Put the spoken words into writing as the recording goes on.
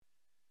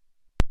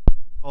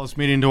Call this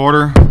meeting to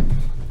order.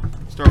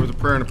 Start with a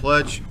prayer and a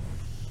pledge.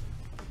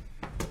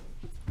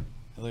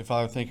 Heavenly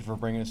Father, thank you for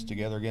bringing us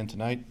together again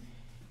tonight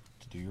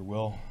to do your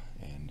will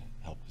and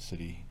help the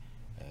city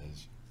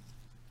as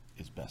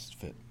is best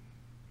fit.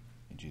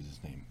 In Jesus'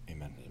 name,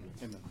 amen.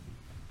 Amen.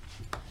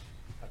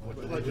 I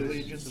pledge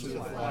allegiance to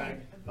the flag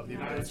of the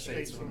United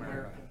States of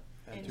America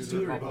and to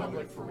the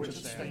republic for which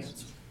it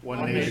stands,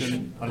 one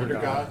nation, under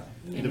God,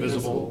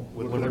 indivisible,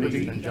 with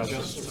liberty and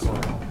justice for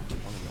all.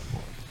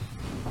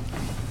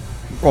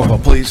 Roll call,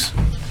 please.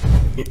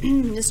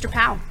 Mr.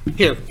 Powell.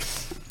 Here.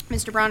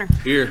 Mr. Bronner.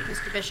 Here.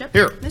 Mr. Bishop.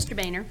 Here. Mr.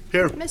 Boehner.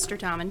 Here. Mr.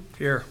 Tommen.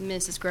 Here.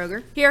 Mrs.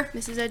 Kroger. Here.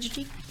 Mrs.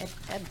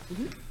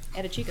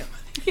 Edichico.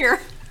 Here.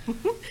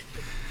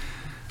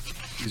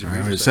 All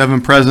right,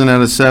 7 present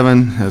out of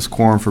 7 has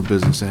quorum for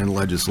business and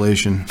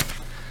legislation.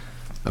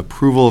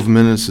 Approval of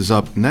minutes is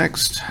up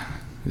next.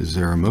 Is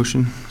there a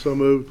motion? So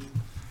moved.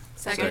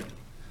 Second.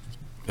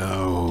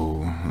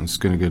 Oh, it's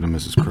going to go to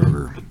Mrs.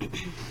 Kroger.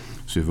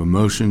 So we have a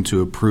motion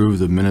to approve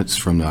the minutes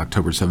from the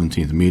October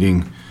 17th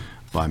meeting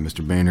by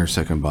Mr. Boehner,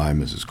 second by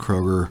Mrs.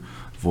 Kroger.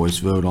 Voice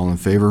vote, all in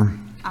favor?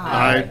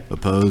 Aye.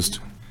 Opposed?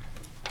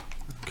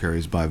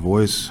 Carries by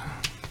voice.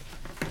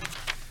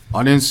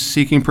 Audience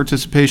seeking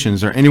participation. Is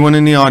there anyone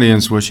in the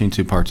audience wishing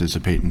to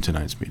participate in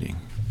tonight's meeting?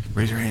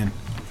 Raise your hand.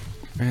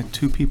 I had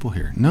 2 people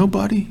here.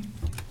 Nobody?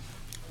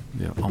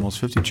 Yeah, almost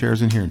 50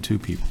 chairs in here and 2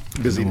 people.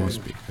 Busy No one day.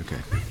 speak. Okay.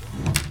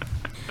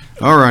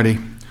 All righty.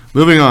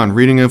 Moving on,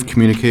 reading of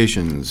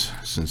communications.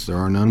 Since there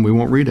are none, we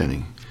won't read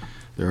any.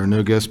 There are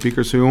no guest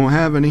speakers, so we won't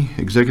have any.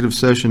 Executive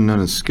session,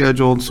 none is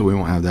scheduled, so we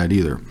won't have that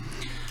either.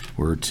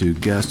 We're to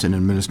guest and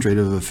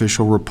administrative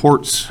official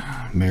reports.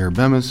 Mayor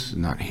Bemis,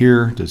 not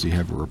here. Does he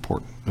have a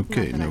report?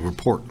 Okay, no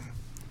report.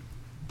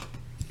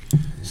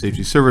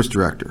 Safety Service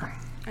Director.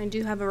 I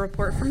do have a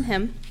report from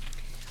him.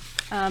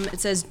 It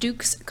says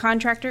Duke's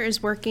contractor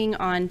is working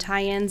on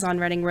tie-ins on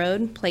Reading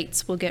Road.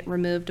 Plates will get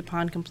removed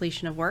upon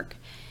completion of work.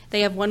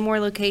 They have one more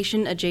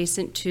location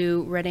adjacent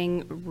to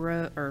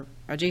RR.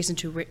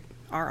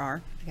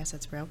 I guess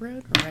that's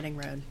Railroad or Reading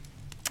Road.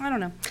 I don't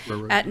know.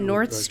 At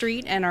North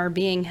Street, and are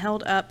being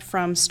held up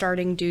from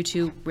starting due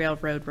to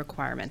railroad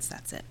requirements.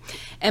 That's it.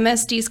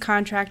 MSD's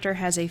contractor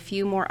has a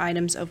few more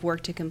items of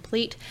work to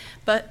complete,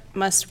 but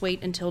must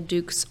wait until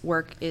Duke's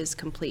work is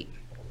complete.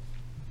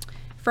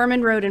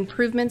 Furman Road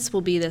improvements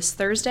will be this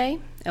Thursday.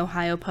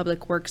 Ohio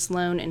Public Works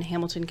loan and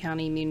Hamilton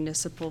County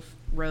Municipal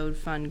Road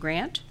Fund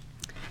grant.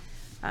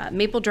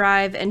 Maple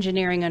Drive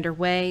engineering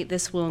underway.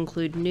 This will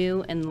include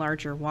new and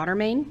larger water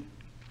main.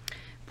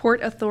 Port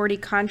Authority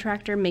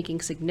contractor making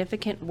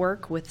significant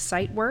work with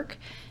site work,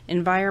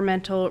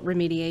 environmental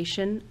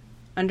remediation,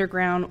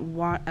 underground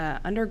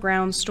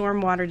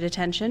stormwater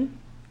detention.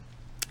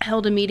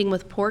 Held a meeting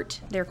with Port,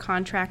 their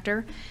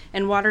contractor,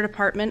 and Water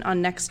Department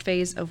on next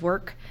phase of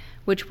work,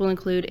 which will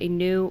include a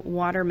new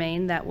water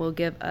main that will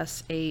give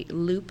us a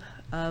loop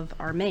of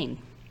our main.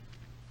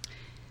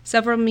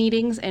 Several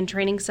meetings and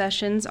training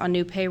sessions on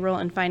new payroll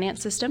and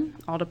finance system.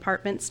 All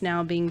departments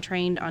now being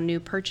trained on new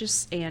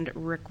purchase and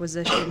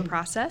requisition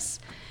process.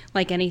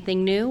 Like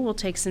anything new, will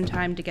take some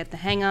time to get the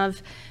hang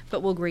of,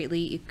 but will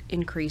greatly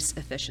increase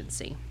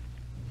efficiency.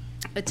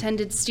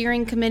 Attended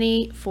steering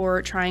committee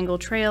for Triangle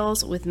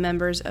Trails with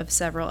members of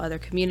several other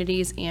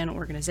communities and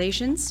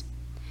organizations.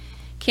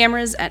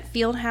 Cameras at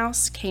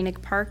Fieldhouse,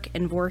 Koenig Park,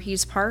 and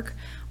Voorhees Park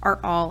are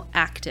all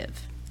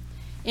active.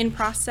 In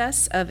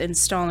process of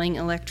installing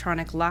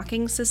electronic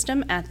locking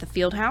system at the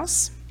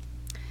Fieldhouse.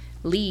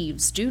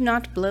 Leaves, do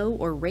not blow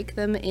or rake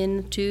them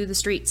into the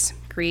streets.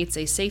 Creates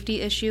a safety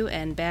issue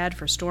and bad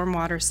for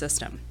stormwater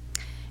system.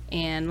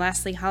 And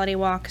lastly, Holiday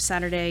Walk,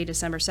 Saturday,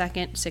 December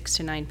 2nd, 6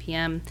 to 9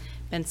 p.m.,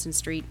 Benson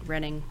Street,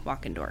 Reading,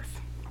 Walkendorf.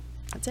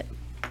 That's it.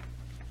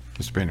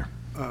 Mr. Boehner.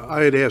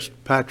 I had asked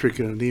Patrick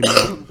in an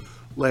email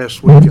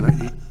last week,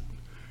 and he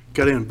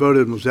got in and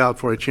voted and was out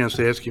for a chance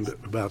to ask him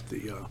about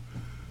the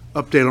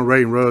update on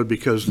Reading Road,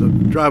 because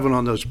driving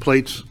on those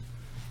plates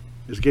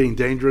is getting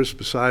dangerous,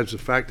 besides the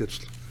fact that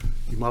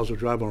you might as well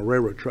drive on a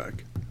railroad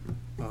track.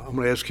 I'm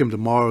going to ask him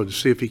tomorrow to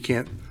see if he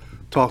can't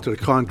talk to the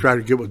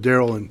contractor, get with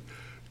Daryl, and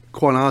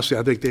quite honestly,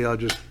 I think they ought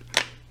to just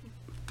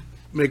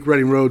make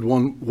Reading Road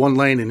one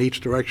lane in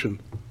each direction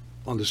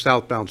on the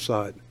southbound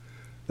side.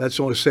 That's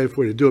the only safe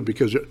way to do it,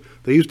 because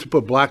they used to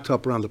put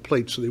blacktop around the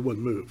plates so they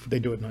wouldn't move. They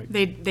do at night.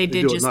 They They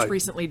did do at just night.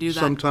 recently do that.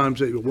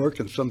 Sometimes they work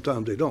and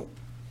sometimes they don't.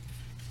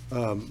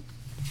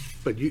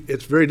 But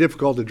it's very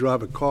difficult to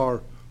drive a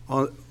car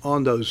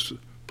on those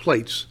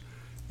plates,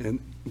 and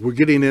we're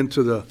getting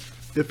into the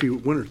iffy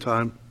winter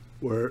time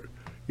where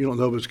you don't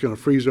know if it's going to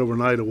freeze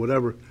overnight or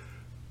whatever.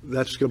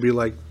 That's going to be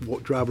like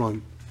driving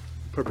on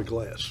perfect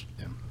glass.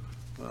 Yeah.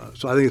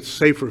 So I think it's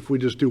safer if we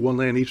just do one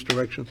lane each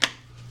direction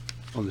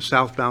on the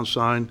southbound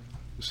sign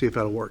and see if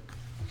that'll work.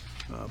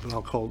 But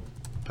I'll call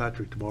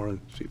Patrick tomorrow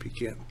and see if he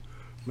can't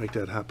make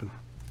that happen.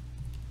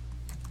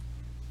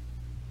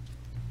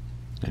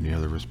 Any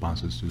other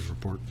responses to his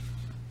report?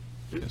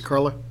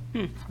 Carla,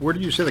 where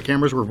did you say the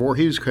cameras were?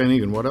 Voorhees,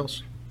 Koenig, and what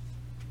else?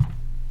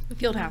 The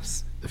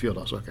Fieldhouse. The field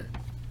house, okay.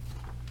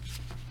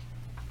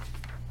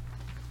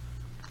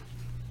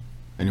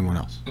 Anyone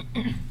else?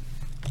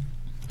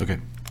 Okay.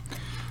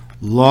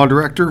 Law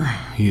Director,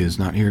 he is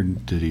not here.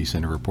 Did he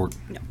send a report?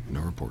 No.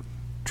 No report.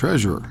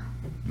 Treasurer,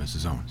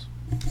 Mrs. Owens.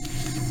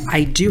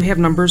 I do have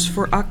numbers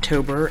for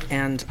October,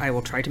 and I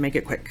will try to make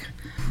it quick.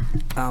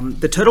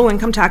 The total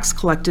income tax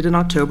collected in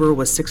October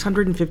was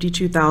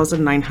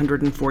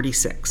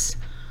 $652,946.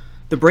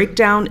 The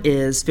breakdown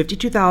is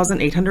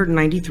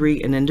 $52,893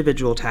 in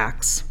individual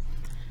tax,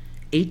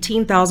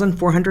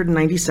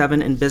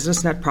 $18,497 in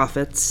business net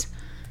profits,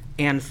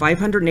 and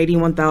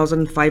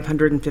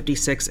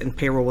 $581,556 in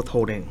payroll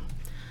withholding.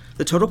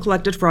 The total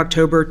collected for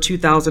October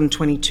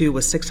 2022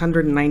 was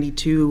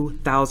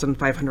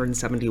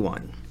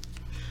 $692,571.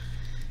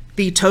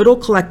 The total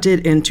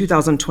collected in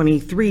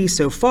 2023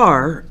 so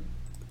far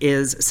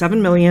is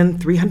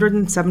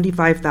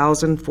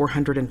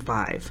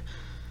 $7,375,405.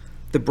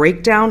 The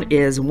breakdown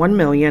is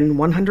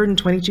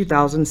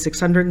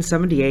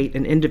 $1,122,678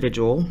 in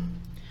individual,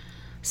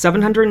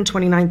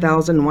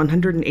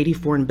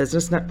 $729,184 in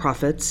business net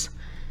profits,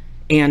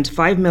 and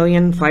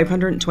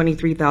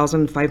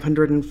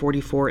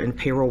 $5,523,544 in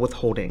payroll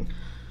withholding.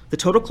 The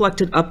total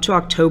collected up to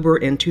October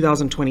in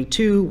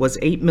 2022 was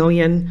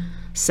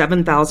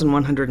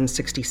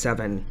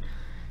 $8,007,167.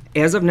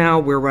 As of now,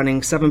 we're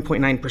running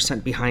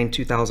 7.9% behind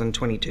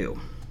 2022.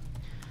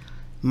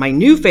 My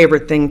new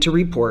favorite thing to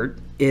report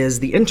is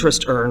the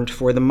interest earned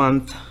for the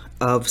month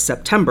of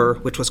September,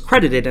 which was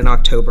credited in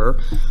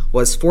October,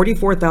 was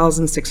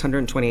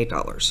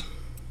 $44,628.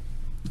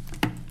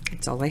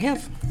 That's all I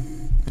have.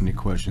 Any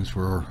questions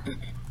for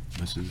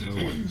Mrs.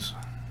 Owens?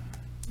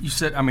 You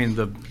said, I mean,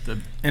 the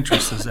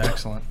interest is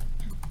excellent.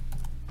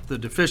 The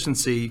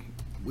deficiency,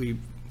 we've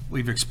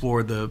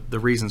explored the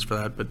reasons for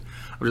that, but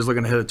I'm just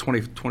looking ahead at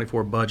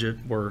 2024 budget.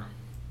 We're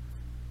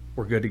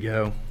good to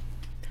go.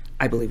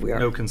 I believe we are.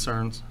 No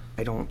concerns.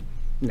 I don't,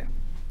 no.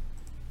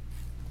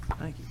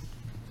 Thank you.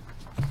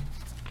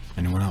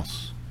 Anyone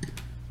else?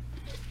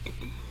 All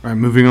right,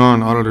 moving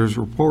on, auditor's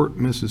report,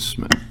 Mrs.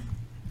 Smith.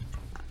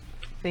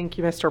 Thank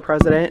you, Mr.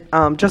 President.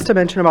 Just to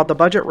mention about the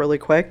budget really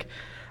quick,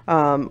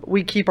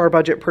 we keep our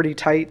budget pretty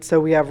tight, so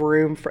we have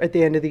room for, at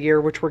the end of the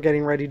year, which we're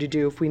getting ready to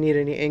do if we need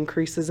any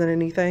increases in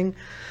anything.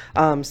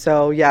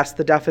 So yes,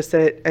 the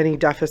deficit, any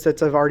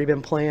deficits have already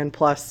been planned,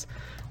 plus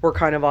we're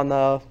kind of on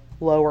the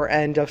lower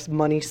end of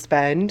money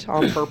spend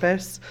on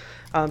purpose,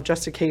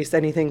 just in case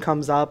anything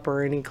comes up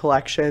or any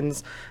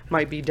collections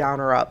might be down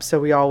or up.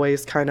 So we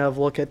always kind of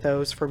look at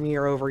those from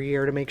year over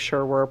year to make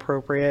sure we're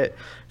appropriate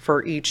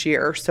for each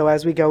year. So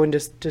as we go into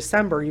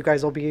December, you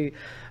guys will be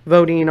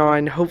voting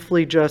on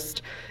hopefully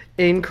just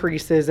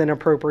increases in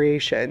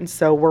appropriations.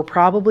 So we're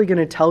probably going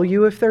to tell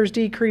you if there's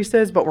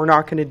decreases, but we're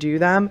not going to do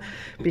them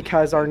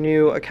because our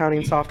new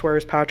accounting software,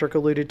 as Patrick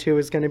alluded to,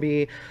 is going to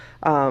be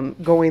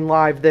going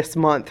live this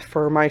month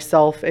for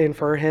myself and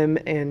for him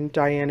and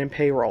Diane in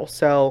payroll.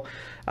 So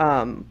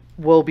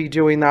we'll be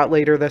doing that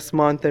later this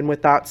month. And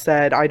with that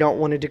said, I don't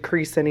want to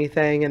decrease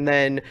anything and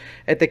then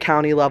at the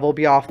county level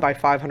be off by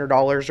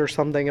 $500 or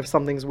something if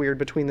something's weird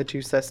between the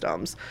two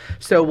systems.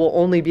 So we'll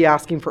only be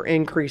asking for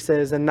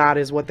increases, and that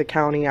is what the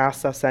county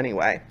asks us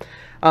anyway.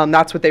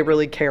 That's what they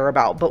really care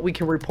about. But we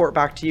can report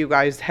back to you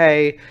guys,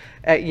 hey,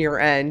 at year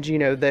end, you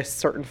know, this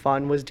certain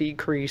fund was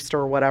decreased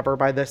or whatever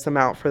by this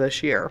amount for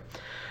this year.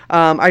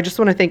 I just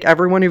want to thank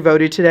everyone who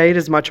voted today. It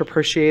is much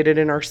appreciated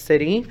in our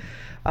city.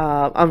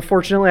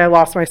 Unfortunately, I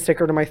lost my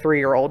sticker to my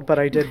 3-year-old, but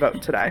I did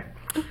vote today.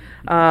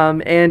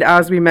 And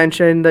as we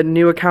mentioned, the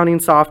new accounting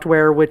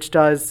software, which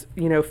does,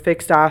 you know,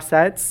 fixed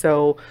assets.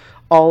 So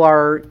all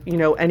our, you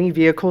know, any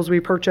vehicles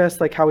we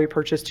purchase, like how we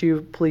purchase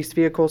 2 police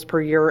vehicles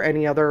per year,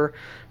 any other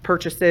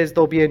purchases,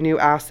 there'll be a new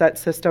asset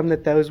system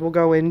that those will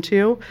go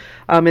into,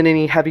 and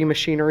any heavy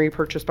machinery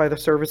purchased by the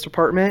service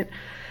department.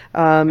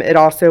 It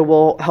also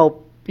will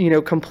help, you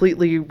know,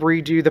 completely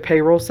redo the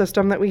payroll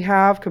system that we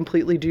have,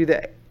 completely do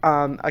the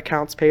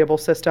accounts payable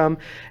system.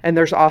 And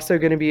there's also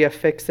going to be a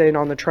fix-in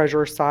on the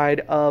treasurer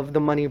side of the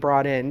money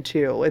brought in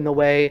too, in the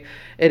way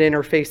it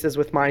interfaces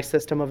with my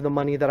system of the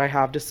money that I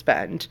have to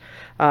spend.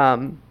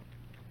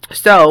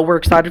 So we're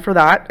excited for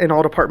that, and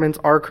all departments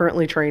are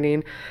currently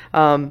training.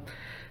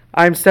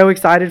 I'm so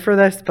excited for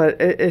this,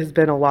 but it has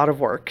been a lot of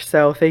work.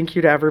 So thank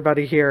you to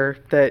everybody here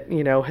that,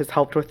 you know, has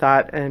helped with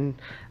that, and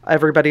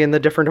everybody in the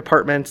different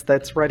departments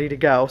that's ready to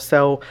go.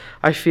 So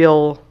I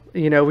feel,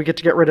 you know, we get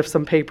to get rid of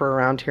some paper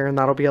around here, and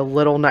that'll be a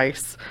little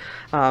nice,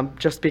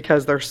 just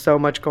because there's so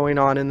much going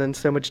on and then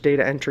so much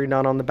data entry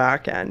done on the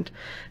back end.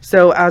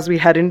 So as we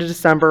head into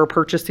December,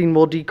 purchasing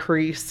will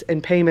decrease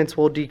and payments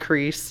will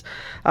decrease,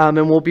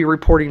 and we'll be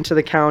reporting to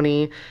the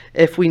county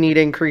if we need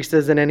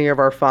increases in any of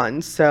our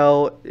funds.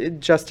 So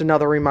just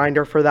another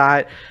reminder for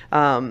that.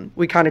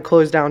 We kind of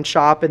close down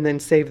shop and then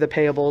save the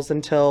payables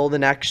until the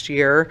next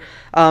year.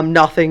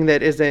 Nothing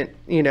that isn't,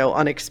 you know,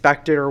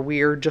 unexpected or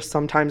weird. Just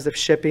sometimes if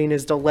shipping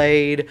is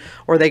delayed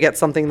or they get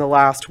something the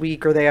last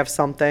week or they have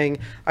something,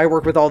 I work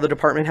work with all the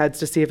department heads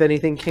to see if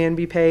anything can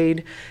be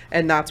paid.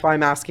 And that's why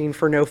I'm asking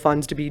for no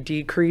funds to be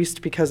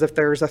decreased, because if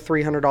there's a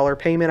 $300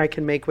 payment I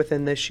can make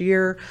within this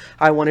year,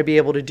 I want to be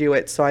able to do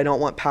it. So I don't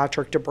want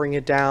Patrick to bring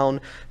it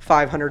down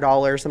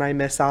 $500 and I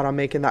miss out on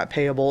making that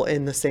payable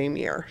in the same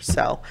year.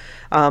 So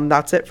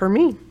that's it for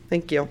me.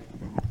 Thank you.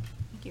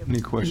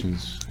 Any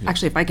questions?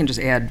 Actually, if I can just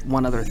add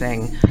one other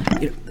thing.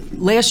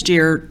 Last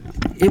year,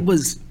 it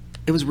was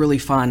really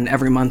fun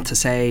every month to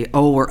say,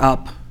 oh, we're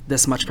up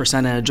this much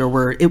percentage,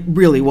 or it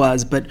really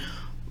was. But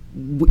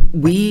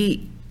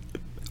me,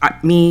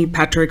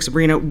 Patrick,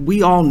 Sabrina,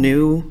 we all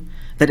knew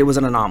that it was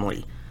an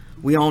anomaly.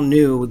 We all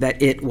knew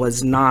that it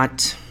was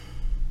not,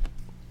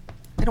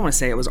 I don't want to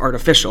say it was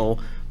artificial,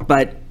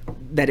 but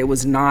that it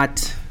was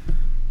not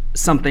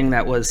something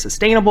that was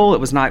sustainable. It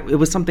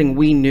was something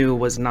we knew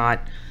was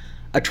not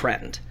a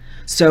trend.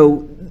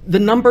 So the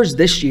numbers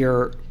this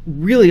year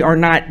really are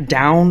not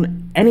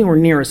down anywhere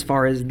near as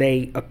far as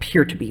they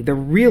appear to be. They're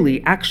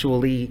really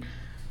actually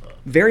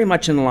very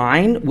much in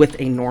line with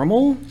a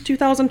normal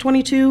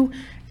 2022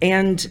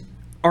 and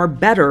are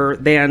better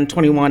than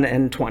 21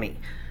 and 20.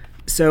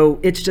 So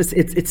it's just,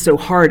 it's so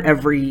hard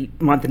every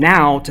month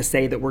now to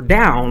say that we're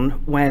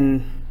down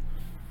when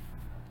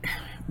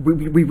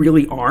we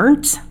really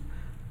aren't,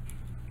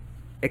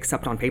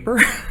 except on paper.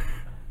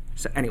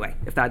 So anyway,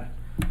 if that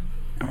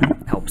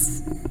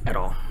helps at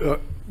all.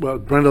 Well,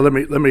 Brenda, let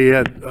me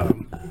add,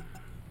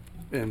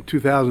 in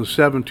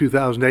 2007,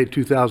 2008,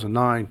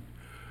 2009,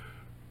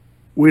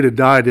 we'd have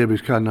died at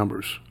these kind of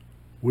numbers.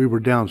 We were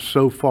down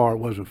so far, it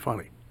wasn't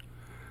funny.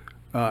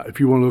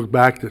 If you want to look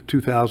back to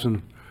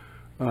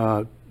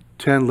 2010,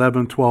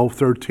 11, 12,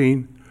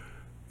 13,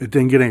 it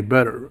didn't get any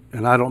better.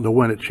 And I don't know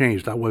when it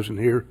changed. I wasn't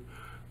here.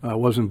 I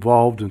wasn't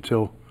involved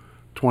until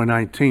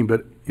 2019.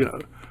 But, you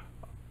know,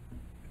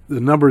 the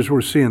numbers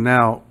we're seeing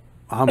now,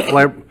 I'm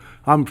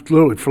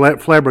literally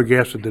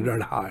flabbergasted that they're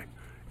that high.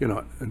 You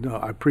know, and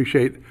I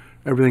appreciate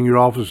everything your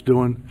office is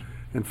doing,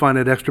 and find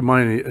that extra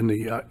money in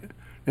the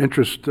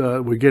interest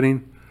we're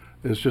getting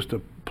is just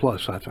a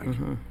plus, I think.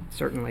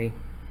 Certainly.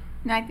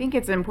 And I think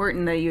it's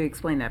important that you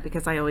explain that,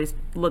 because I always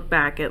look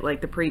back at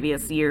like the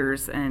previous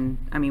years, and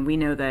I mean, we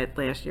know that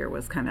last year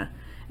was kind of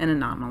an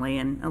anomaly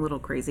and a little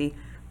crazy.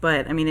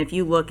 But I mean, if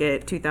you look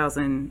at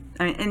 2000,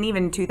 and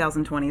even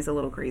 2020 is a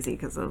little crazy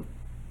because of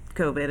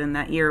COVID in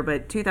that year,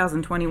 but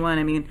 2021,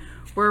 I mean,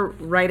 we're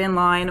right in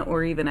line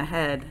or even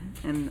ahead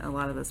in a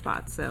lot of the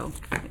spots. So,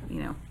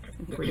 you know, I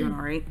think we're doing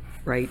all right.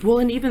 Right. Well,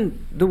 and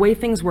even the way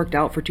things worked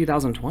out for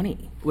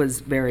 2020 was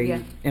very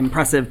Yeah.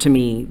 impressive to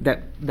me,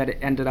 that it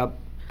ended up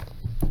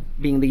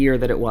being the year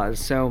that it was.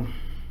 So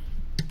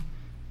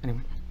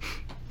anyway.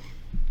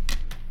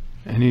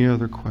 Any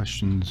other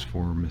questions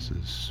for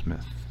Mrs.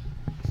 Smith?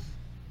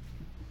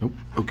 Nope,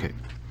 okay.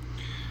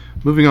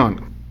 Moving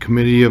on,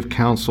 Committee of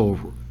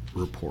Council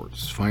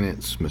reports.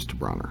 Finance, Mr.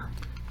 Bronner.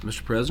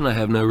 Mr. President, I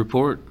have no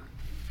report.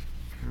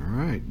 All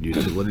right,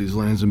 Utilities,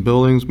 Lands and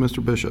Buildings,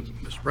 Mr. Bishop.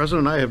 Mr.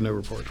 President, I have no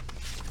report.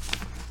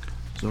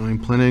 Zoning,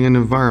 Planning and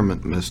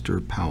Environment,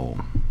 Mr.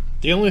 Powell.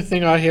 The only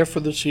thing I have for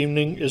this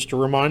evening is to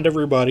remind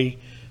everybody,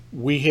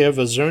 we have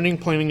a zoning,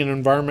 planning, and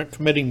environment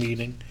committee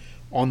meeting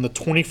on the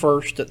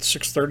 21st at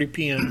 6:30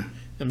 p.m.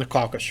 in the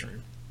caucus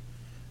room.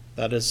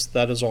 That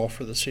is all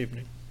for this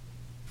evening.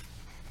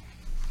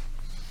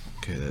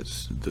 Okay,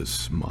 that's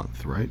this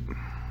month, right?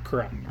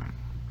 Correct.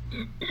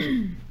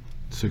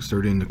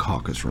 6:30 in the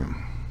caucus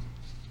room.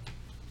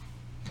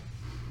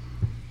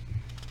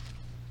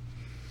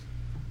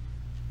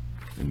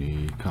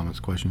 Any comments,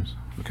 questions?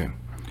 Okay.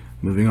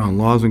 Moving on,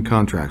 Laws and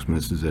Contracts,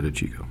 Mrs.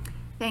 Edichico.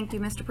 Thank you,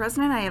 Mr.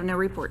 President. I have no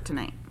report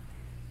tonight.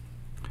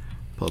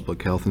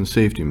 Public Health and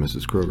Safety,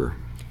 Mrs. Kroger.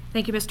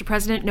 Thank you, Mr.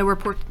 President. No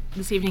report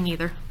this evening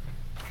either.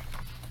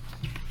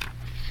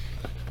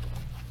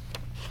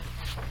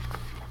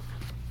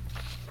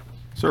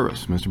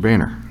 Service, Mr.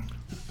 Banner.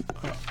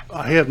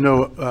 I have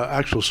no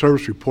actual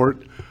service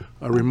report.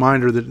 A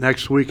reminder that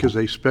next week is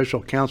a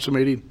special council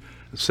meeting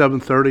at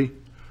 7:30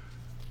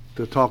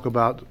 to talk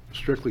about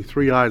strictly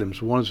 3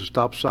 items. One is the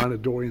stop sign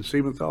at Dorian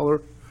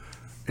Siementhaler.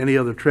 Any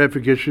other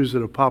traffic issues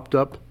that have popped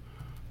up,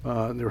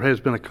 there has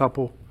been a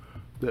couple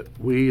that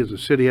we as a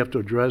city have to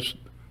address,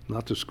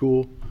 not the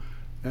school.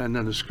 And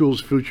then the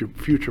school's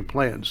future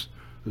plans.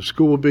 The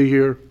school will be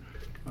here.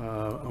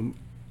 I'm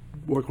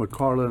working with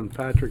Carla and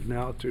Patrick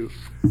now to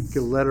get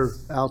a letter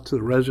out to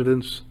the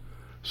residents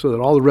so that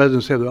all the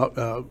residents have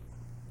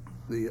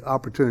the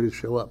opportunity to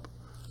show up.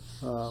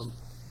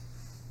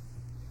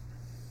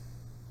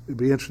 It'd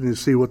be interesting to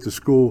see what the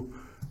school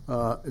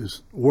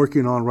is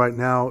working on right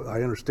now.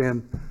 I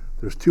understand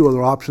there's 2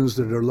 other options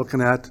that they're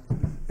looking at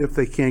if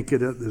they can't get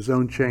the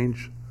zone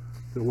change.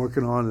 They're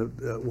working on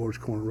at Wards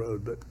Corner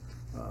Road, but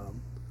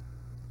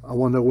I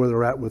want to know where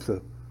they're at with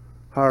the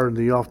hiring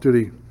the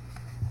off-duty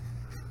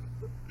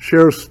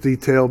sheriff's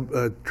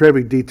detail,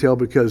 traffic detail,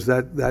 because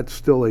that's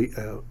still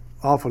a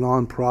off and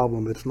on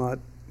problem. It's not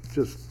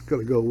just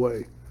going to go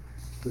away.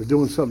 They're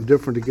doing something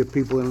different to get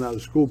people in and out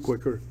of school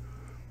quicker,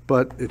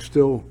 but it's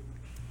still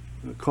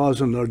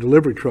causing our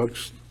delivery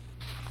trucks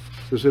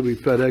specifically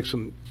FedEx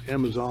and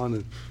Amazon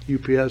and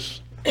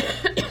UPS,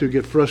 to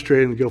get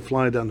frustrated and go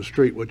flying down the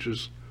street, which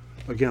is,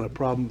 again, a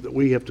problem that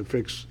we have to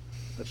fix.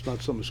 That's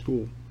not something the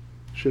school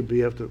should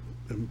have to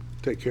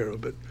take care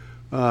of.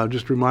 But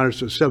just a reminder,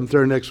 so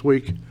 7:30 next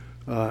week,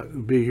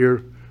 be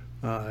here.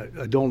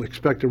 I don't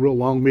expect a real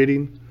long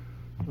meeting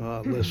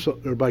unless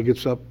everybody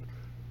gets up.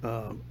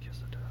 I'm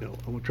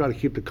going to try to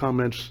keep the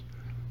comments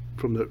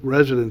from the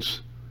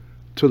residents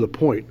to the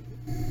point.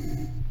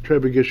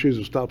 Traffic issues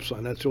and stop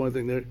sign, that's the only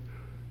thing there.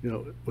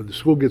 When the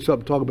school gets up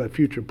and talk about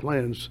future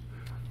plans,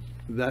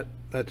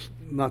 that's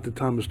not the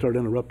time to start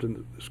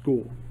interrupting the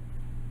school.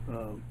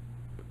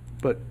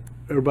 But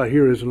everybody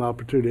here has an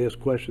opportunity to ask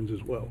questions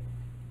as well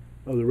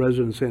of the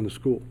residents and the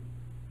school.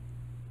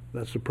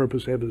 That's the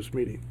purpose of this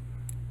meeting.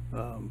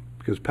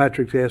 Because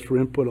Patrick's asked for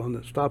input on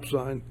the stop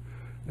sign,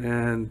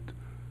 and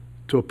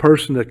to a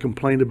person that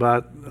complained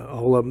about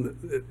all of them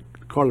that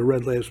Carla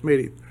read last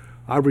meeting,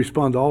 I've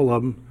responded to all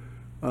of them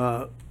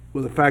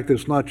with the fact that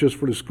it's not just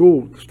for the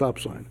school stop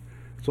sign,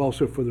 it's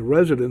also for the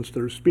residents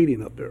that are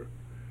speeding up there.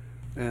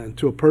 And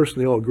to a person,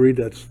 they all agreed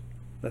that's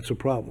a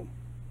problem.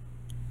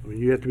 I mean,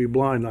 you have to be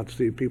blind not to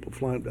see people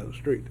flying down the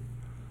street.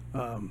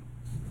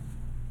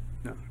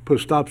 Put a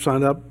stop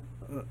sign up,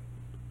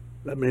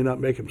 that may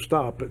not make them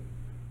stop, but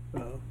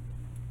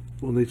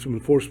we'll need some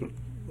enforcement,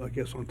 I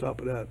guess, on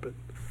top of that. But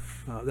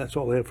that's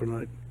all I have for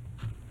tonight.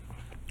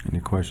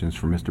 Any questions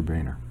for Mr.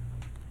 Boehner?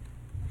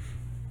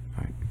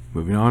 All right,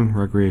 moving on,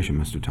 Recreation,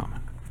 Mr.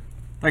 Tillman.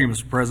 Thank you,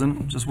 Mr.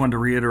 President. Just wanted to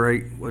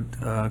reiterate what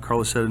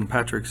Carla said in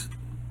Patrick's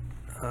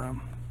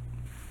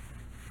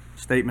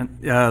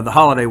statement. The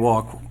holiday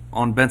walk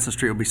on Benson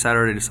Street will be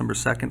Saturday, December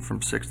 2nd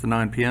from 6 to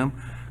 9 p.m.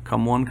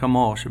 Come one, come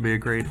all. Should be a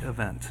great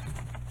event.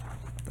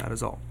 That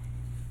is all.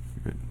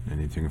 Good.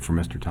 Anything for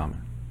Mr.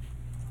 Tillman?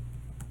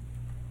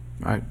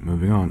 All right,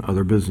 moving on.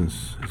 Other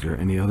business. Is there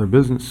any other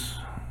business?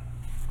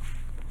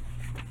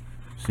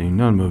 Seeing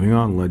none, moving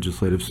on.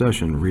 Legislative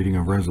session, reading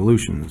of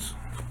resolutions.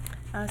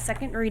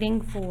 Second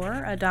reading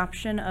for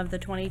adoption of the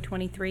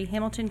 2023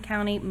 Hamilton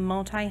County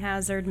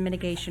Multi-Hazard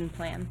Mitigation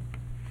Plan.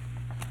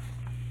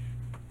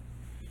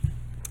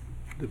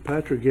 Did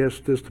Patrick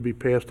ask this to be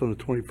passed on the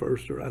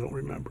 21st, or I don't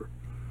remember?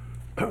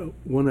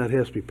 When that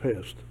has to be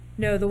passed?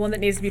 No, the one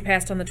that needs to be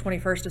passed on the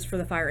 21st is for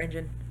the fire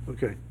engine.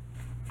 Okay.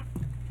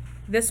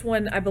 This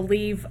one, I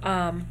believe,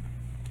 Todd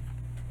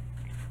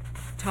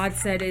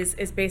said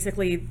is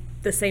basically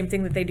the same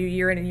thing that they do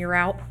year in and year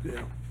out.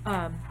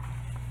 Yeah.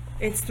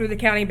 It's through the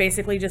county,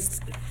 basically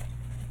just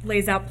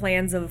lays out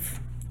plans of,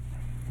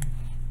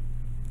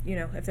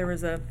 if there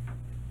was a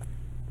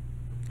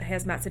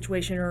hazmat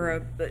situation or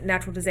a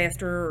natural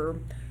disaster, or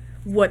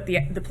what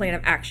the plan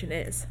of action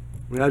is.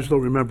 I mean, I just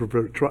don't remember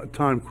for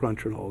time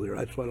crunch and all there.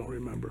 That's why I don't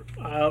remember.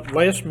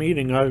 Last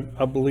meeting,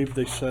 I believe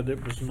they said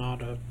it was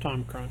not a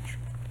time crunch.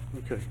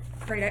 Okay.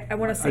 Right, I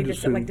want to say I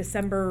just just like assumed-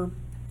 December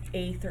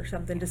 8th or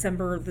something, I early just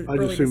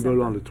assumed December.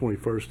 vote on the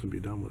 21st and be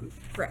done with it.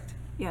 Correct.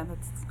 Yeah,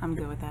 I'm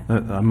good with that.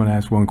 I'm going to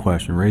ask one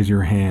question. Raise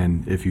your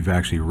hand if you've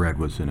actually read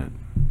what's in it.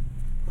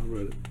 I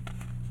read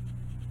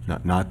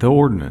it. Not the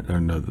ordinance,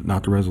 or no,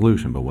 not the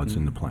resolution, but what's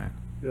in the plan.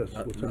 Yes.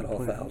 what's in Not the all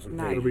plan? 1,000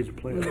 Gotta read the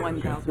plan.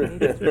 1,000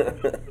 pages.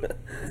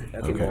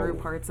 That's Through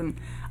all. parts, and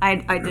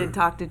I did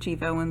talk to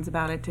Chief Owens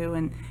about it too,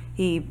 and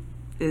he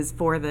is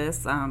for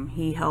this.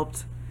 He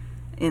helped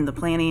in the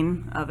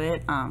planning of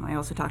it. I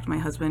also talked to my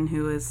husband,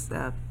 who is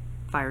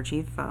fire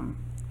chief,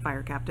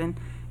 fire captain,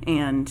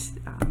 and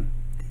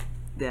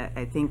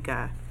I think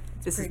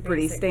this is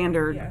pretty basic,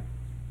 standard yeah.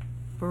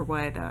 for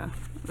what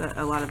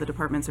a lot of the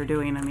departments are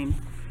doing. I mean,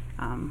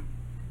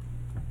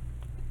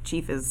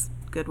 Chief is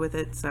good with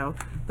it,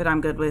 but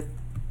I'm good with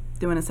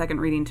doing a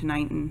second reading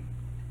tonight. And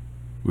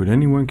Would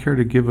anyone care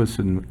to give us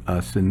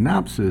a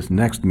synopsis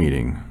next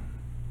meeting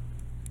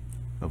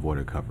of what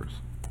it covers?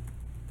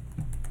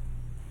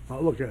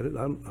 I'll look at it.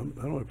 I don't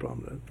have a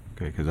problem with that.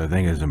 Okay, because I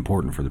think it's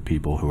important for the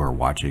people who are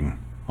watching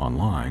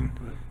online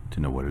to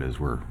know what it is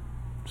we're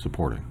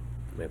supporting.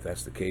 If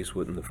that's the case,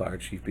 wouldn't the fire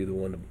chief be the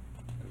one to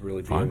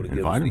really be Fine, able to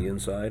give us invite the him.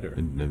 inside? Or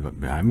And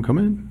have him come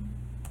in.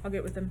 I'll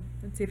get with him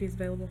and see if he's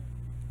available.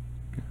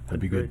 That'd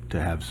be good to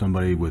have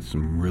somebody with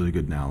some really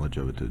good knowledge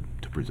of it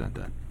to present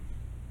that.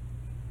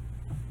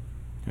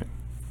 Okay.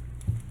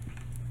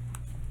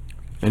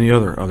 Any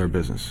other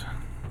business?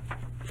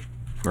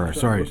 Or,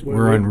 sorry, what-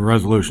 we're on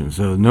resolutions,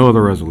 so no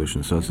other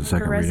resolutions, so it's the For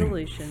second reading.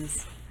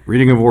 resolutions.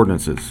 Reading of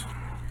ordinances.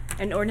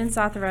 An ordinance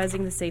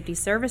authorizing the Safety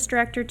Service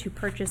Director to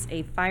purchase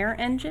a fire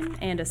engine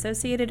and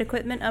associated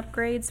equipment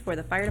upgrades for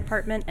the fire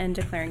department and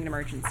declaring an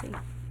emergency.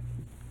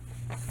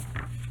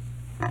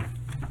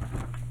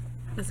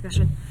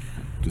 Discussion.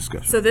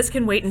 Discussion. So this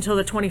can wait until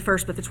the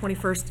 21st, but the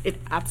 21st,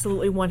 it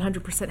absolutely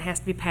 100% has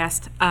to be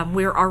passed.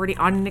 We're already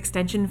on an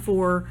extension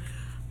for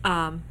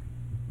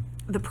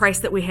the price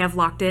that we have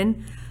locked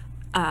in.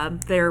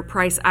 Their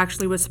price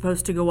actually was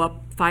supposed to go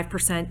up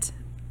 5%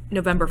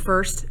 November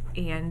 1st,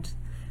 and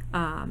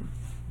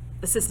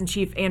Assistant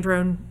Chief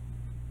Andron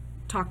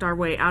talked our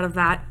way out of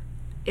that.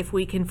 If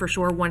we can for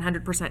sure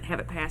 100% have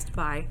it passed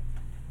by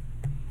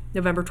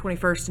November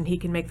 21st, and he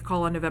can make the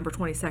call on November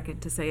 22nd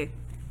to say,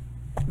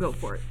 go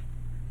for it.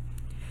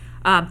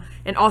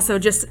 And also,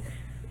 just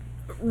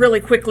really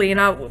quickly,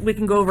 and we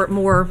can go over it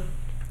more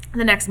in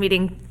the next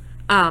meeting,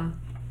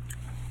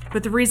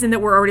 but the reason that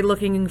we're already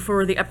looking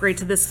for the upgrade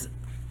to this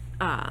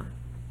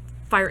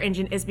fire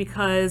engine is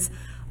because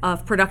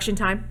of production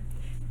time.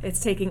 It's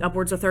taking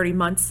upwards of 30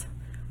 months.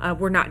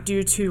 We're not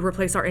due to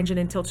replace our engine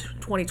until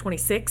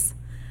 2026.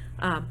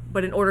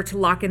 But in order to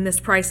lock in this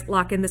price,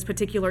 lock in this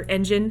particular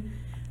engine,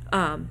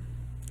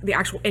 the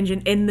actual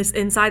engine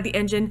inside the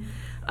engine,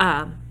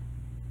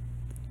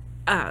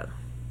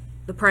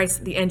 the price,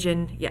 the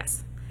engine,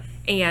 yes.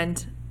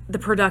 And the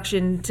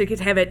production to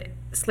have it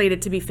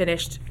slated to be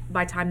finished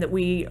by time that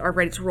we are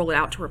ready to roll it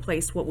out to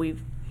replace what we're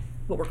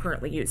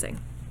currently using.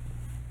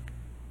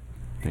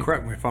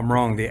 Correct me if I'm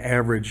wrong, the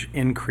average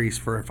increase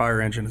for a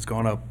fire engine has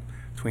gone up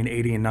between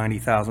 $80,000 and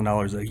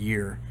 $90,000 a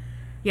year.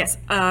 Yes,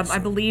 I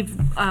believe,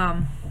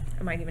 I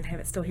might even have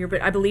it still here,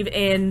 but I believe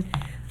in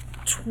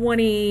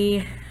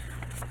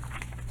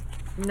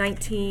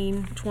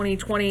 2019,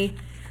 2020,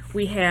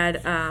 we had,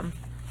 I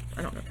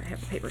don't know if I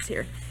have the papers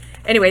here.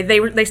 Anyway,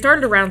 they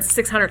started around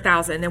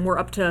 600,000 and we're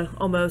up to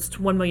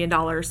almost $1 million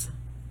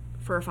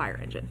for a fire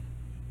engine.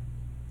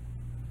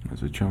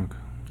 That's a chunk.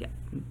 Yeah.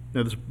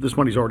 Now, this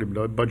money's already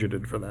been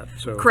budgeted for that,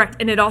 so. Correct,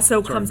 and it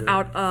also Sorry, comes Gary.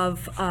 out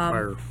of the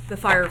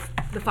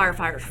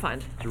firefighters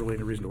fund. Is there really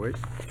any reason to wait?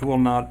 It will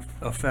not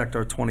affect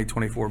our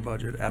 2024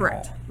 budget at all.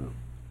 Correct.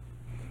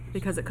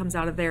 Because it comes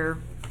out of their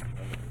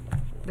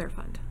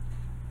fund.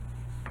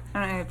 I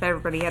don't know if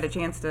everybody had a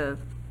chance to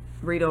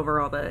read over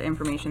all the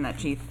information that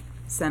Chief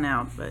sent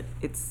out, but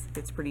it's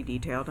pretty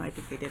detailed. I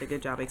think they did a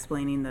good job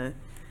explaining the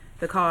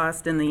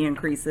cost and the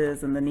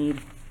increases and the need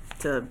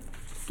to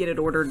get it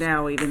ordered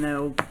now, even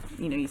though,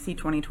 you see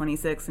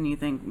 2026 and you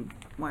think,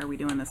 why are we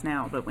doing this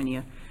now? But when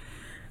you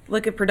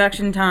look at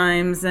production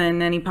times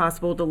and any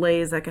possible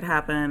delays that could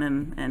happen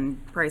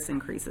and price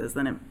increases,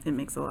 then it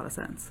makes a lot of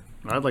sense.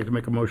 I'd like to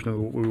make a motion that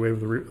we waive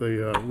the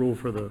rule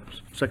for the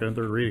second and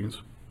third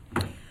readings.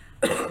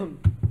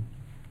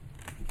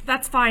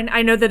 That's fine.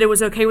 I know that it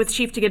was okay with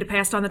Chief to get it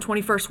passed on the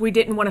 21st. We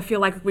didn't want to feel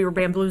like we were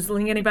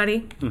bamboozling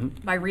anybody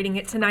by reading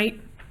it tonight.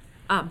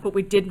 But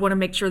we did want to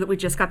make sure that we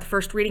just got the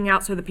first reading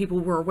out so that people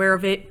were aware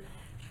of it.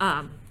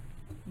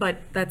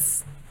 But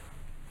that's,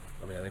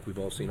 I mean, I think we've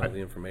all seen all the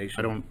information.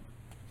 I don't,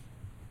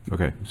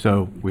 Okay,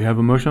 so we have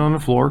a motion on the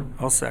floor.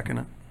 I'll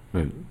second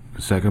it.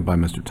 A second by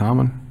Mr.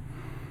 Tomlin.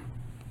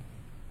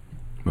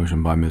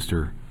 Motion by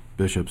Mr.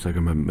 Bishop,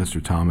 second by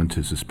Mr. Tomlin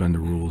to suspend the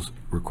rules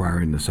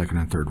requiring the second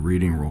and third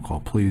reading. Roll call,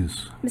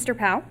 please. Mr.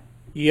 Powell?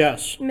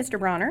 Yes. Mr.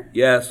 Bronner?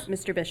 Yes.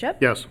 Mr. Bishop?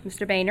 yes.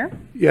 Mr. Boehner?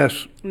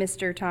 Yes,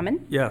 Mr.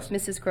 Tomlin? Yes.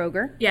 Mrs.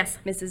 Kroger? yes.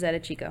 Mrs.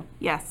 Edichico?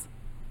 Yes.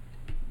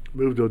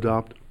 move to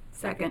adopt.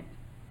 Second.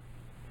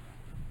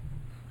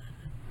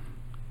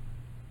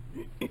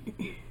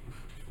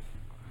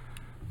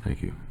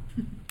 Thank you.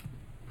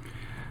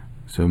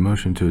 So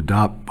motion to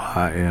adopt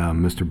by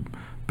Mr.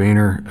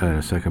 Boehner,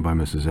 a second by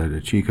Mrs.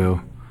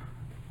 Edichico.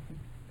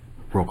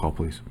 Roll call,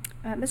 please.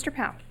 Mr.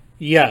 Powell?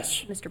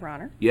 Yes. Mr.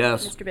 Bronner?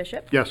 Yes. Mr.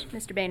 Bishop? Yes.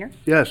 Mr. Boehner?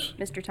 Yes,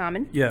 Mr.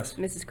 Tomlin? Yes.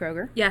 Mrs.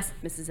 Kroger? Yes.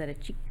 Mrs.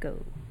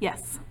 Edichico?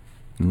 Yes.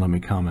 And let me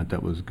comment,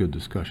 that was good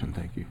discussion,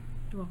 thank you.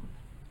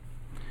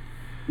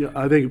 yeah,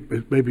 I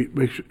think maybe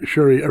make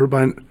sure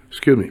everybody,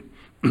 excuse me,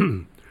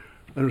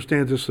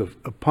 understand this is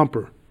a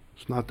pumper.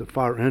 It's not the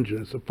fire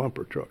engine, it's a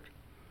pumper truck,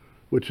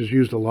 which is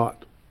used a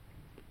lot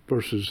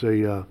versus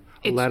a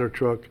It's- ladder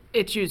truck.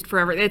 It's used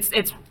forever.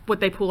 It's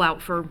what they pull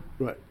out for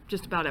Right,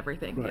 just about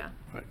everything, right, yeah.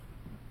 right.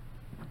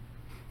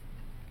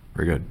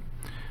 Very good.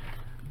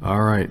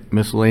 All right,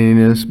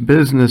 miscellaneous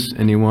business,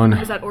 anyone?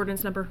 Is that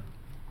ordinance number?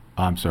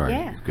 I'm sorry,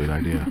 Yeah. good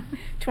idea.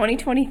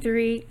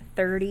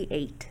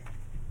 2023-38.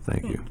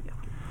 Thank you.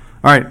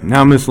 All right,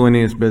 now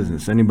miscellaneous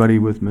business. Anybody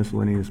with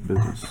miscellaneous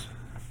business?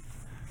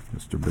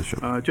 Mr. Bishop.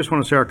 Just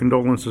want to say our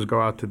condolences go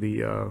out to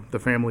the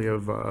family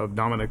of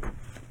Dominic,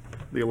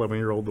 the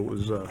 11-year-old that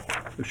was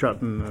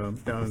shot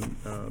down in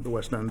the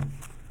West End.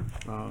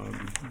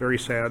 Very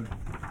sad.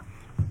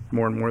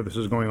 More and more this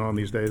is going on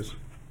these days.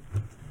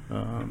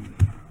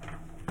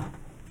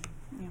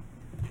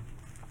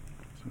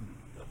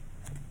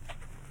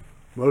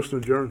 Most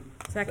adjourned.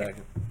 Second.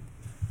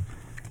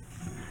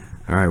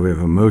 All right, we have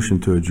a motion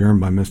to adjourn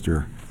by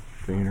Mr.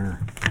 Boehner.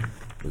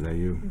 Was that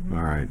you?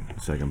 All right,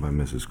 second by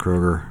Mrs.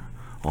 Kroger.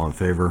 All in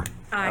favor?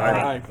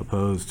 Aye.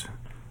 Opposed?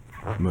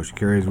 Motion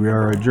carries. We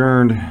are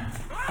adjourned.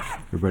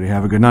 Everybody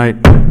have a good night.